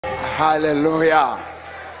Hallelujah.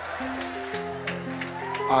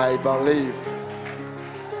 I believe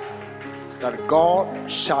that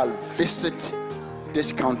God shall visit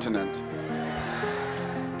this continent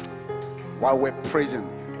while we're praising,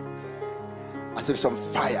 as if some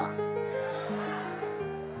fire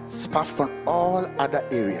sparked from all other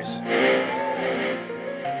areas.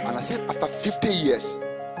 And I said, after 50 years,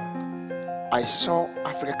 I saw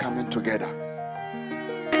Africa coming together,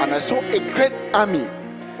 and I saw a great army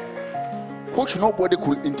which nobody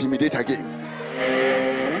could intimidate again.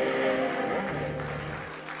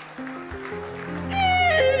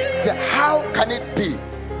 How can it be?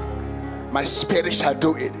 My spirit shall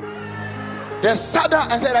do it. They sat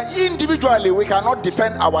down and said that individually we cannot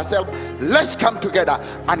defend ourselves. Let's come together.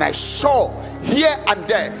 And I saw here and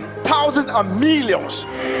there thousands and millions,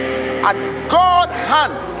 and God's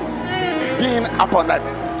hand being upon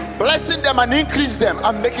them, blessing them and increase them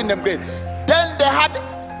and making them great. Then they had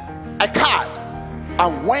a card,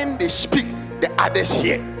 and when they speak, the others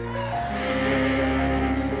hear.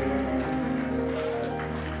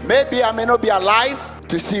 Maybe I may not be alive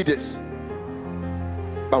to see this,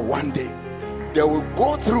 but one day they will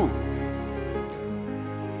go through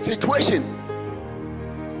situation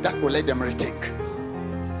that will let them rethink,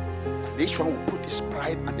 and each one will put his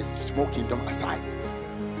pride and his small kingdom aside.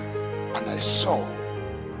 And I saw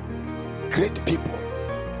great people,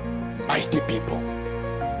 mighty people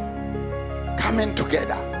coming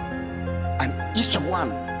together, and each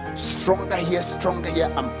one stronger here,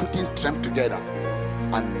 and putting strength together,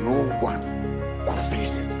 and no one could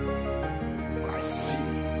face it. I see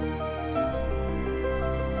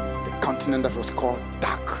the continent that was called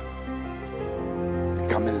dark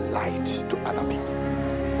becoming light to other people.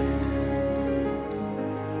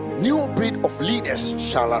 New breed of leaders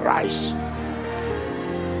shall arise,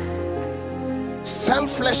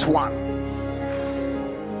 selfless one,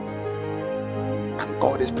 and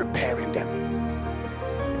God is preparing them.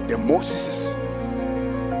 The Moseses,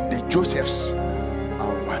 the Josephs,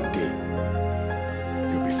 and one day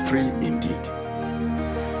you'll be free indeed.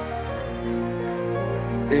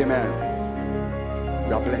 Amen.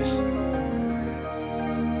 You are blessed.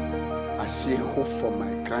 I see hope for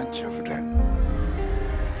my grandchildren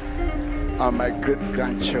and my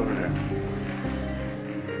great-grandchildren,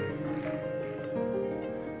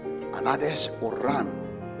 and others will run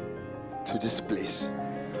to this place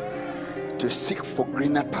to seek for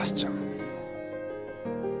greener pasture.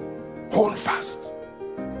 Hold fast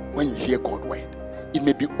when you hear God's word. It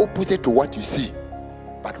may be opposite to what you see,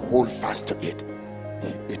 but hold fast to it.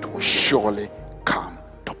 It will surely come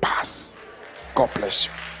to pass. God bless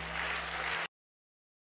you.